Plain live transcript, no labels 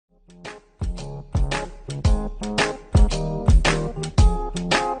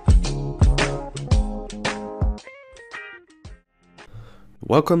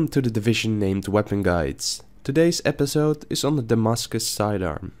Welcome to the division named Weapon Guides. Today's episode is on the Damascus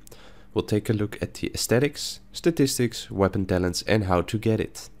sidearm. We'll take a look at the aesthetics, statistics, weapon talents and how to get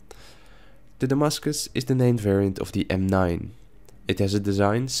it. The Damascus is the named variant of the M9. It has a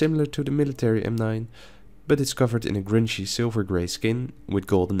design similar to the military M9, but it's covered in a grungy silver grey skin with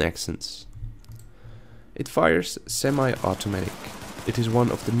golden accents. It fires semi-automatic. It is one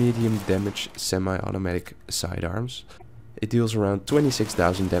of the medium damage semi-automatic sidearms. It deals around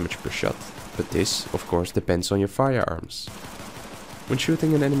 26,000 damage per shot, but this of course depends on your firearms. When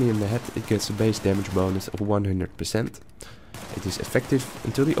shooting an enemy in the head, it gets a base damage bonus of 100%. It is effective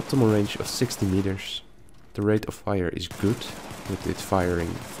until the optimal range of 60 meters. The rate of fire is good, with it firing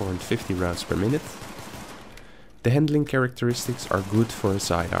 450 rounds per minute. The handling characteristics are good for a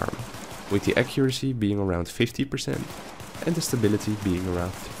sidearm, with the accuracy being around 50% and the stability being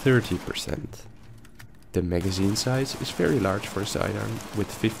around 30%. The magazine size is very large for a sidearm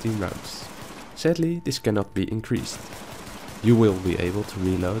with 15 rounds. Sadly, this cannot be increased. You will be able to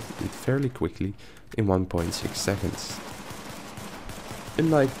reload it fairly quickly in 1.6 seconds.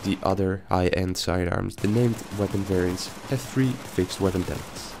 Unlike the other high-end sidearms, the named weapon variants have 3 fixed weapon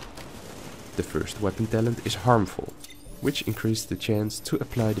talents. The first weapon talent is harmful, which increases the chance to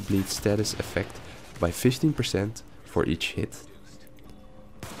apply the bleed status effect by 15% for each hit.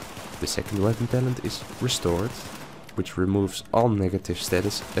 The second weapon talent is restored, which removes all negative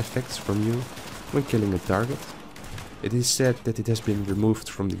status effects from you when killing a target. It is said that it has been removed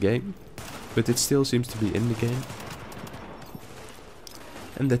from the game, but it still seems to be in the game.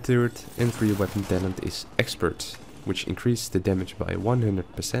 And the third and free weapon talent is expert, which increases the damage by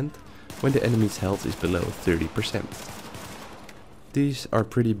 100% when the enemy's health is below 30%. These are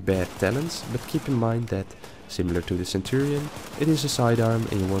pretty bad talents, but keep in mind that, similar to the Centurion, it is a sidearm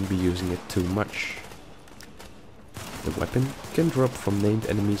and you won't be using it too much. The weapon can drop from named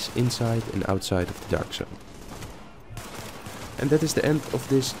enemies inside and outside of the dark zone. And that is the end of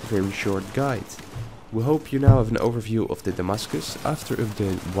this very short guide. We hope you now have an overview of the Damascus after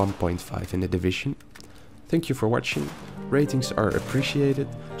update 1.5 in the division. Thank you for watching, ratings are appreciated,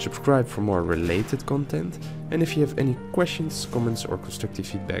 subscribe for more related content, and if you have any questions, comments or constructive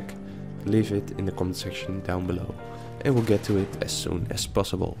feedback, leave it in the comment section down below and we'll get to it as soon as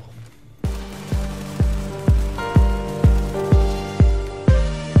possible.